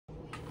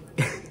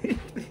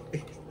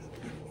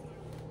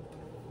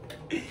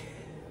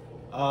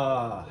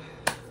Uh,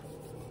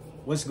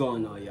 what's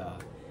going on,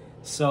 y'all?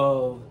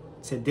 So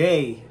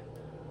today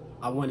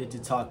I wanted to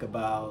talk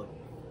about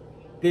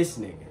this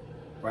nigga,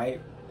 right?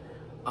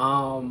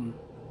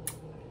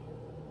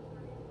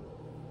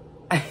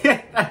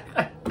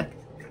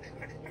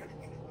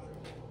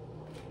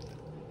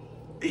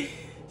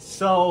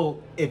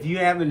 So if you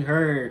haven't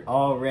heard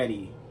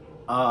already,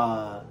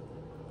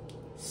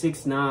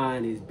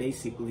 6ix9ine is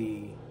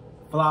basically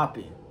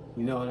flopping.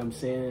 You know what I'm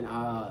saying?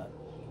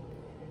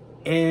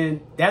 And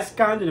that's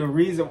kind of the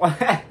reason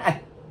why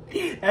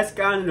that's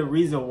kind of the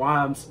reason why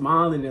I'm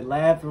smiling and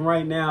laughing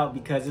right now,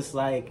 because it's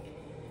like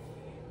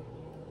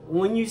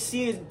when you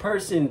see a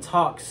person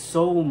talk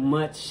so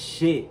much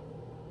shit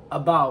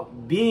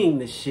about being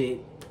the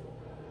shit,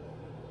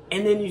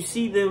 and then you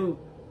see them,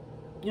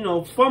 you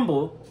know,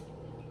 fumble,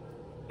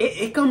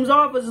 it comes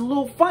off as a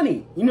little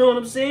funny. You know what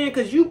I'm saying?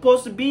 Because you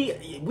supposed to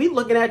be, we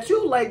looking at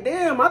you like,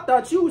 damn, I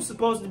thought you was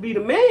supposed to be the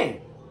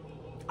man.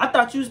 I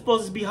thought you was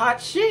supposed to be hot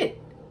shit.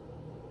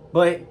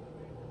 But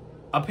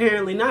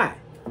apparently not.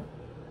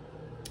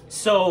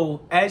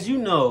 So, as you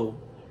know,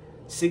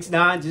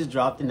 6ix9ine just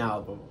dropped an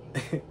album.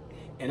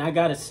 And I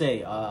gotta say,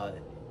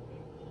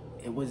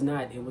 it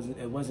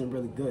wasn't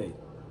really good.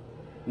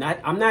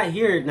 I'm not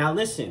here, now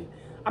listen,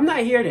 I'm not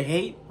here to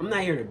hate, I'm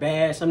not here to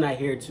bash, I'm not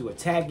here to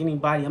attack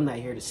anybody, I'm not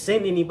here to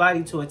send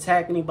anybody to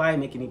attack anybody,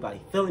 make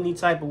anybody feel any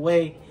type of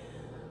way.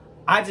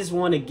 I just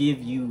want to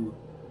give you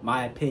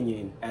my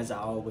opinion, as I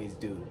always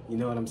do. You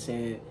know what I'm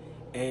saying?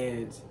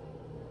 And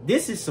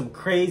this is some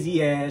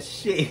crazy ass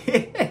shit.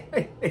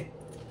 And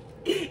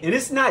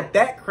it's not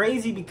that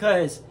crazy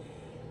because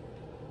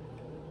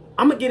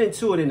I'm gonna get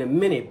into it in a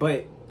minute,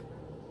 but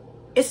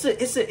it's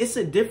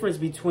a difference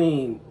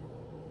between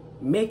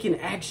making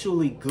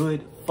actually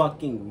good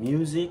fucking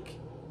music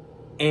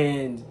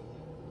and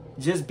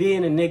just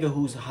being a nigga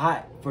who's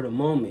hot for the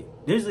moment.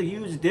 There's a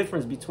huge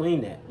difference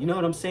between that. You know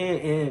what I'm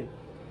saying? And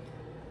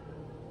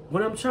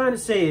what I'm trying to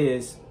say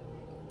is,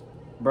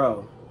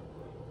 bro,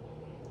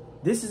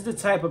 this is the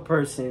type of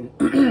person,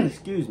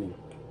 excuse me,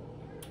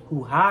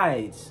 who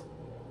hides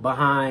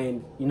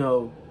behind, you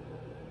know,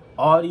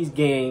 all these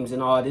games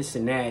and all this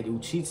and that, who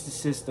cheats the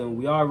system.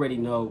 We already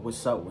know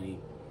what's up with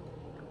him.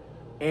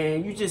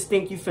 And you just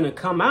think you finna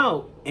come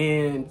out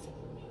and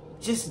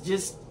just,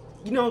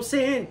 you know what I'm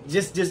saying?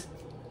 Just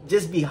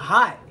be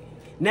hot.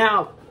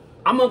 Now,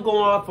 I'm gonna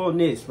go off on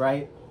this,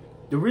 right?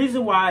 The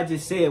reason why I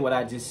just said what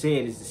I just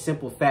said is the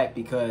simple fact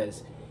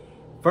because,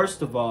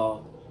 first of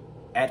all,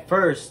 at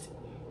first,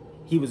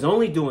 he was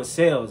only doing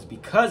sales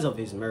because of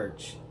his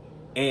merch,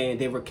 and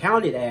they were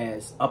counted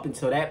as up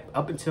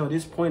until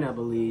this point, I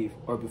believe,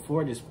 or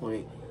before this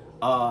point,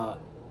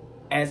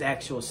 as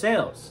actual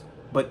sales.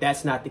 But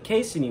that's not the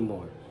case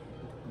anymore.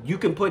 You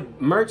can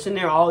put merch in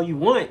there all you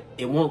want,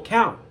 it won't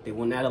count. They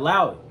will not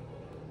allow it.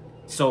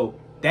 So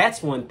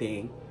that's one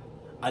thing.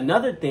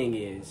 Another thing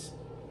is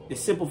the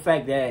simple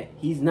fact that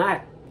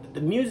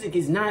the music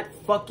is not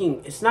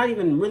fucking, it's not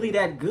even really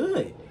that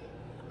good.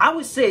 I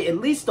would say at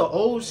least the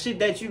old shit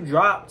that you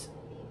dropped,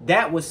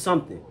 that was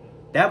something.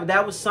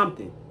 That was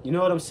something. You know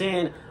what I'm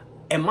saying?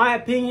 In my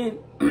opinion,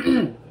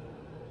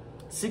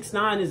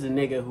 6ix9ine is a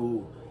nigga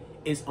who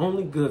is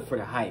only good for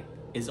the hype.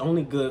 Is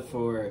only good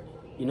for,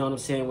 you know what I'm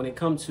saying? When it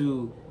comes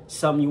to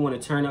something you want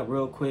to turn up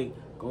real quick,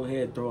 go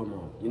ahead and throw them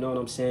on. You know what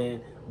I'm saying?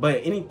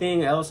 But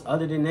anything else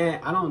other than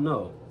that, I don't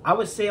know. I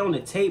would say on the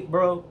tape,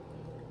 bro,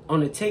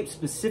 on the tape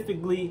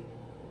specifically,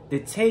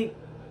 the tape,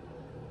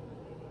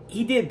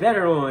 he did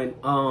better on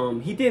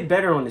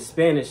the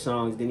Spanish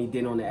songs than he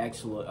did on the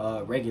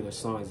actual regular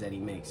songs that he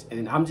makes.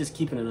 And I'm just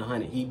keeping it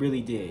 100. He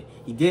really did.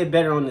 He did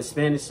better on the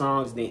Spanish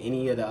songs than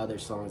any of the other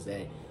songs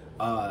that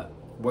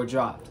were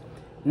dropped.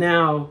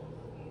 Now,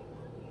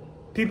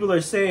 people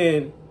are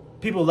saying,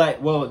 people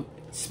like, well,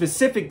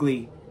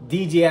 specifically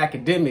DJ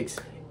Academics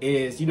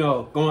is, you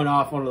know, going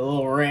off on a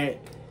little rant,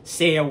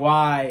 saying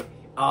why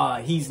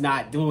he's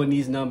not doing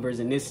these numbers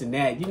and this and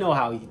that. You know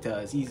how he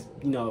does. He's,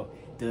 you know,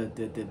 the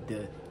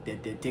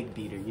dick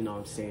beater, you know what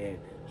I'm saying?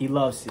 He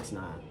loves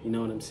 6ix9ine, you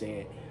know what I'm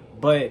saying?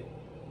 But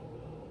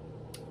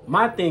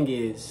my thing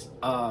is,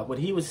 what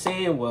he was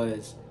saying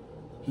was,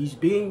 he's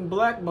being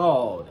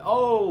blackballed.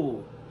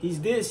 Oh, he's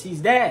this,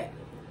 he's that.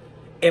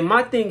 And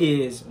my thing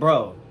is,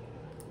 bro,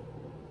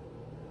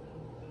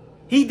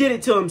 he did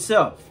it to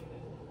himself.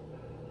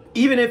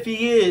 Even if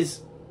he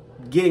is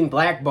getting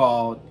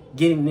blackballed,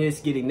 getting this,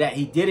 getting that,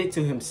 he did it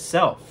to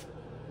himself.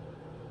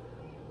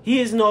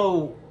 He's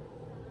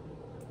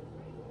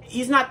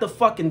not the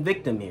fucking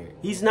victim here.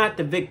 He's not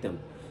the victim.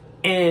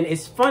 And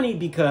it's funny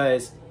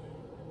because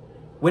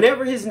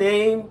whenever his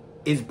name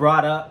is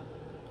brought up,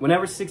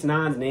 whenever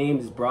 6ix9ine's name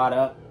is brought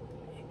up,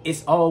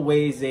 it's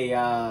always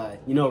a,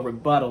 you know,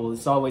 rebuttal.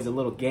 It's always a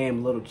little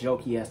game, a little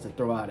joke he has to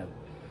throw at him.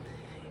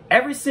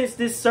 Ever since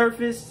this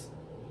surfaced,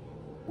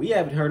 we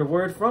haven't heard a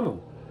word from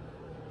him.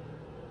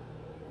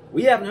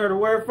 We haven't heard a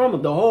word from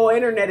him. The whole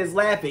internet is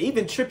laughing.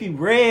 Even Trippie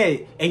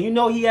Redd, and you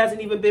know he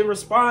hasn't even been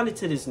responding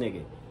to this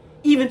nigga.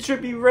 Even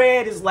Trippie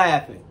Redd is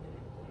laughing.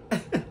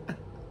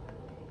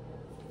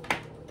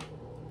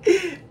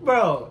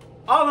 Bro,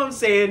 all I'm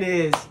saying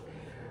is,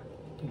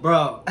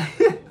 bro.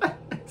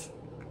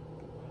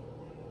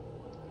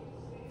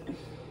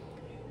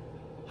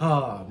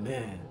 Oh,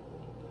 man.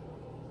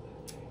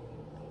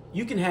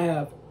 You can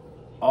have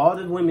all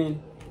the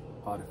women,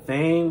 all the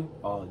fame,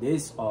 all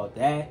this, all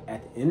that.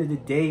 At the end of the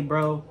day,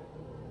 bro,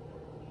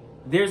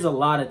 there's a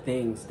lot of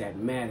things that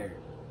matter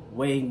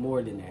way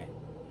more than that,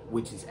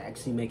 which is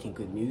actually making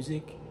good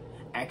music,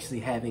 actually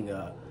having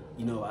a,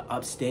 you know, an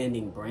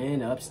upstanding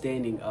brand, an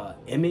upstanding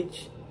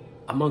image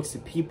amongst the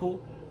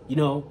people, you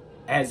know,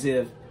 as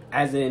in,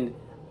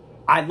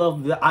 I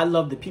love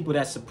the people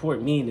that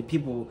support me, and the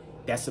people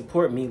that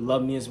support me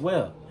love me as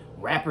well.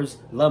 Rappers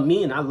love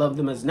me and I love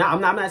them as now.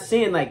 I'm not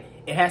saying like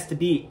it has to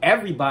be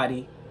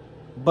everybody,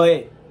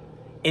 but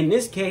in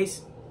this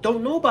case,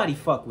 don't nobody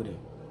fuck with him.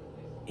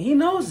 He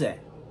knows that.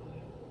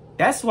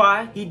 That's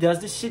why he does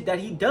the shit that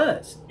he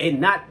does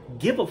and not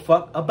give a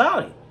fuck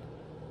about it.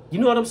 You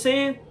know what I'm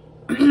saying?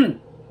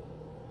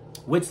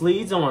 Which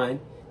leads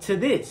on to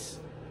this.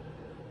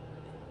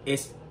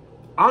 It's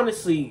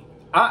honestly,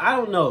 I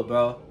don't know,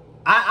 bro.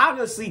 I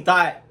honestly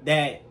thought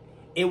that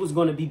it was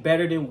going to be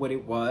better than what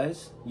it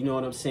was. You know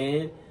what I'm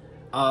saying?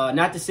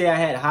 Not to say I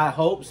had high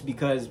hopes,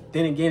 because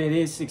then again, it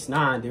is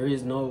 6ix9ine. There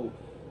is no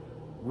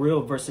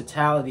real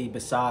versatility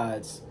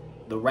besides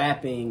the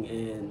rapping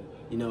and,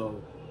 you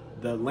know,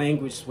 the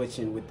language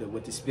switching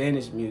with the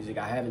Spanish music.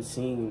 I haven't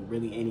seen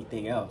really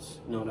anything else.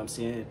 You know what I'm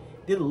saying?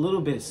 Did a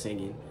little bit of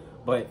singing,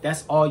 but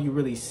that's all you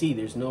really see.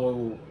 There's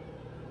no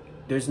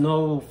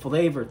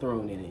flavor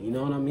thrown in it. You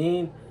know what I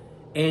mean?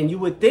 And you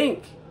would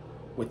think,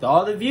 with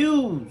all the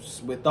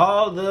views, with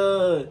all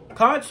the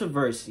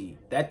controversy,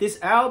 that this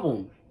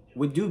album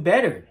would do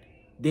better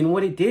than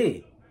what it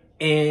did.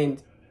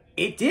 And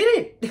it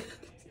didn't.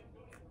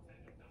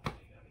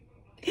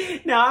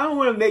 Now, I don't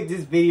want to make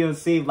this video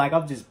seem like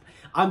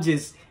I'm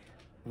just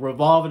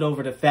revolving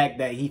over the fact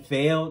that he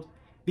failed,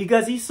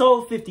 because he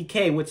sold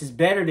 50K, which is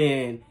better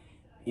than,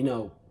 you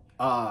know,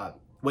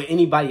 what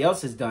anybody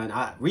else has done.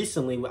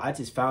 Recently, I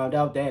just found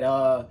out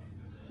that,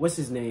 what's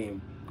his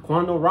name?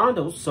 Quando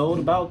Rondo sold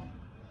about,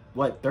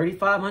 what,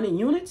 3,500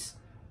 units?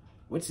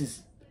 Which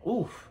is,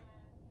 oof.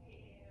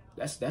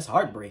 That's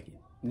heartbreaking.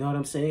 You know what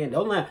I'm saying?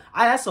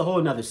 That's a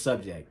whole nother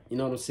subject. You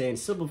know what I'm saying?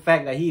 Simple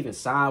fact that he even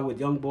signed with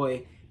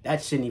Youngboy,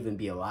 that shouldn't even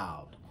be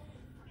allowed.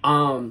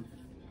 Then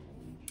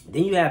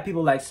you have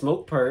people like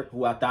Smoke Perp,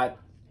 who I thought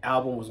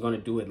album was going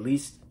to do at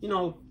least, you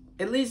know,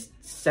 at least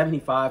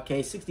 75K,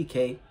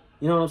 60K.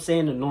 You know what I'm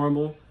saying? The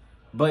normal.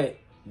 But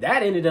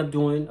that ended up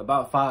doing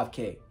about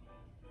 5K.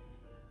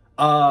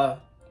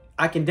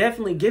 I can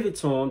definitely give it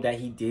to him that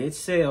he did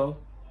sell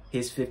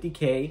his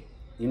 50K.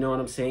 You know what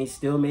I'm saying? He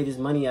still made his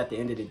money at the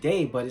end of the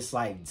day. But it's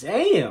like,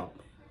 damn.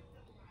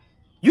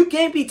 You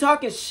can't be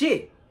talking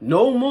shit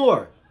no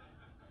more.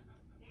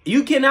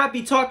 You cannot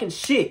be talking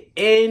shit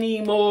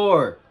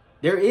anymore.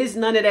 There is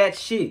none of that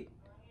shit.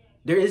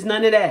 There is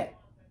none of that.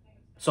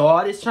 So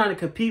all this trying to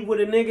compete with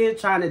a nigga,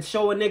 trying to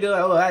show a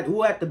nigga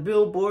who at the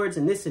billboards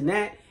and this and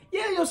that.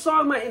 Yeah, your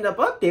song might end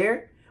up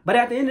there. But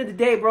at the end of the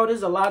day, bro,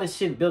 there's a lot of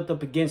shit built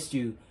up against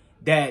you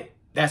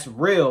that's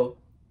real,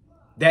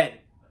 that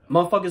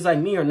motherfuckers like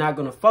me are not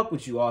going to fuck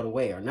with you all the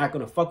way, or not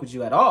going to fuck with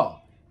you at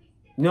all.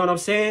 You know what I'm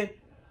saying?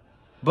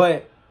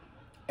 But,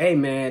 hey,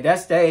 man,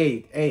 that's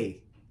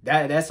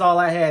all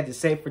I had to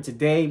say for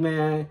today,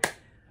 man.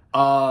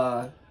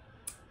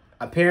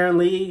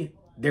 Apparently,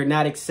 they're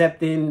not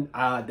accepting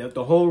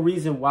the whole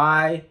reason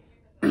why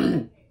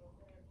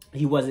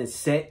he wasn't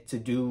set to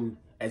do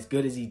as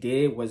good as he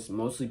did was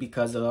mostly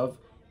because of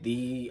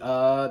the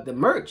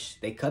merch.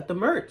 They cut the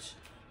merch.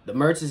 The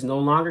merch is no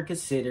longer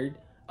considered,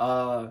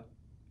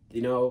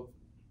 you know,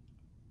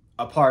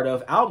 a part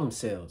of album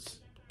sales.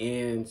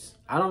 And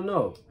I don't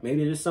know,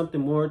 maybe there's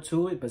something more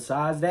to it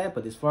besides that.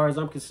 But as far as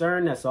I'm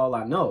concerned, that's all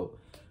I know.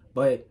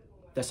 But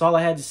that's all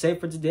I had to say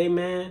for today,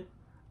 man.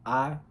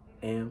 I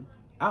am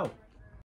out.